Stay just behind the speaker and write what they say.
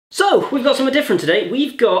So, we've got something different today.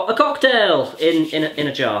 We've got a cocktail in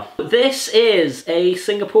a jar. This is a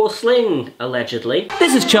Singapore Sling, allegedly.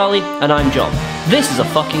 This is Charlie, and I'm John. This is a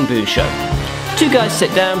fucking booze show. Two guys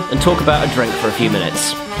sit down and talk about a drink for a few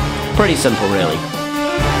minutes. Pretty simple, really.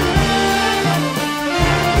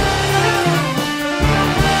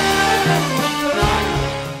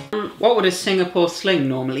 What would a Singapore Sling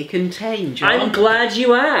normally contain, John? I'm glad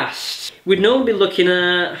you asked. We'd normally be looking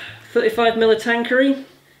at 35ml Tanqueray.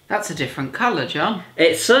 That's a different colour, John.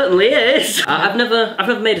 It certainly is. I've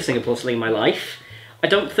never made a Singapore Sling in my life. I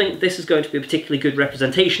don't think this is going to be a particularly good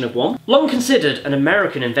representation of one. Long considered an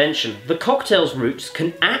American invention, the cocktail's roots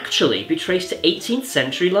can actually be traced to 18th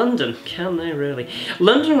century London. Can they really?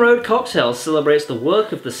 London Road Cocktails celebrates the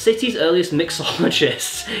work of the city's earliest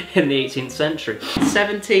mixologists in the 18th century.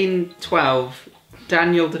 1712,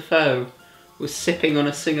 Daniel Defoe was sipping on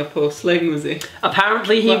a Singapore Sling, was he?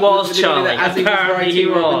 Apparently he was, Charlie. Apparently he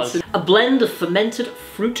was. A blend of fermented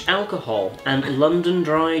fruit alcohol and London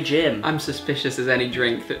dry gin. I'm suspicious as any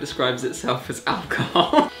drink that describes itself as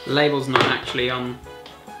alcohol. The label's not actually on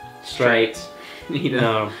straight either.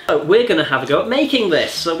 No. We're gonna have a go at making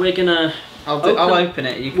this, so we're gonna... I'll open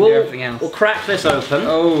it, you can do everything else. We'll crack this open.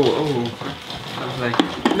 Oh,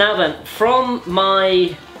 lovely. Now then, from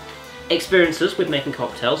my experiences with making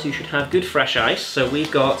cocktails, you should have good fresh ice. So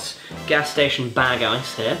we've got gas station bag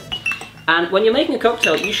ice here. And when you're making a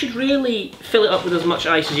cocktail, you should really fill it up with as much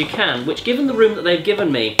ice as you can, which, given the room that they've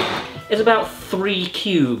given me, is about 3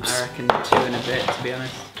 cubes. I reckon 2 and a bit, to be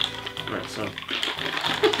honest. Right, so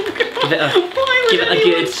give it a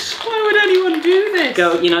good... Why would anyone do this?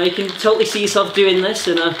 Go, you know, you can totally see yourself doing this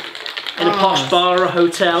in a posh bar or a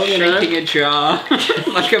hotel, you know. Shaking a jar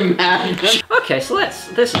like a man. Okay, so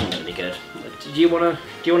this is really good. Do you wanna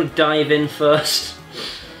dive in first?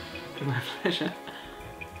 To my pleasure.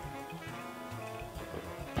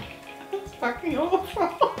 It's fucking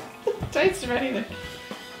awful. Tastes of anything.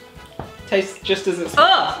 Tastes just as it's.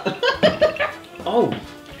 Oh.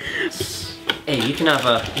 Hey, you can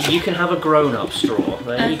have a grown-up straw.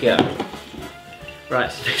 There you go.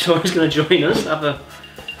 Right, so Victoria's gonna join us.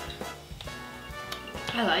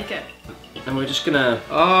 I like it. And we're just gonna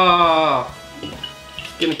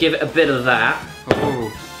give it a bit of that.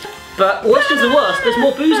 Oh. But worst comes to worst, there's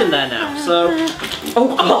more booze in there now. So,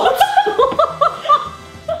 oh God!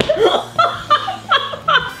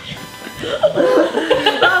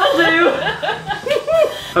 That'll do.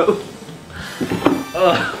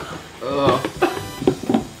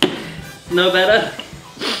 No better.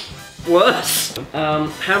 Worse.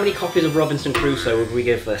 How many copies of Robinson Crusoe would we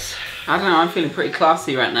give this? I don't know, I'm feeling pretty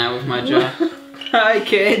classy right now with my jar. Hi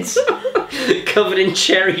kids! Covered in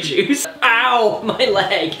cherry juice. Ow! My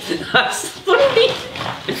leg! That's 3!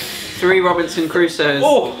 3 Robinson Crusoes.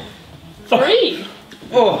 Oh! 3?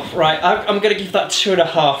 Oh, right, I'm gonna give that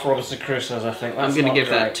 2.5 Robinson Crusoes, I think. I'm gonna give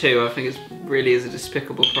that 2, I think it really is a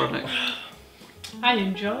despicable product. I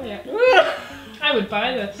enjoy it. I would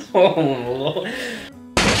buy this. Oh.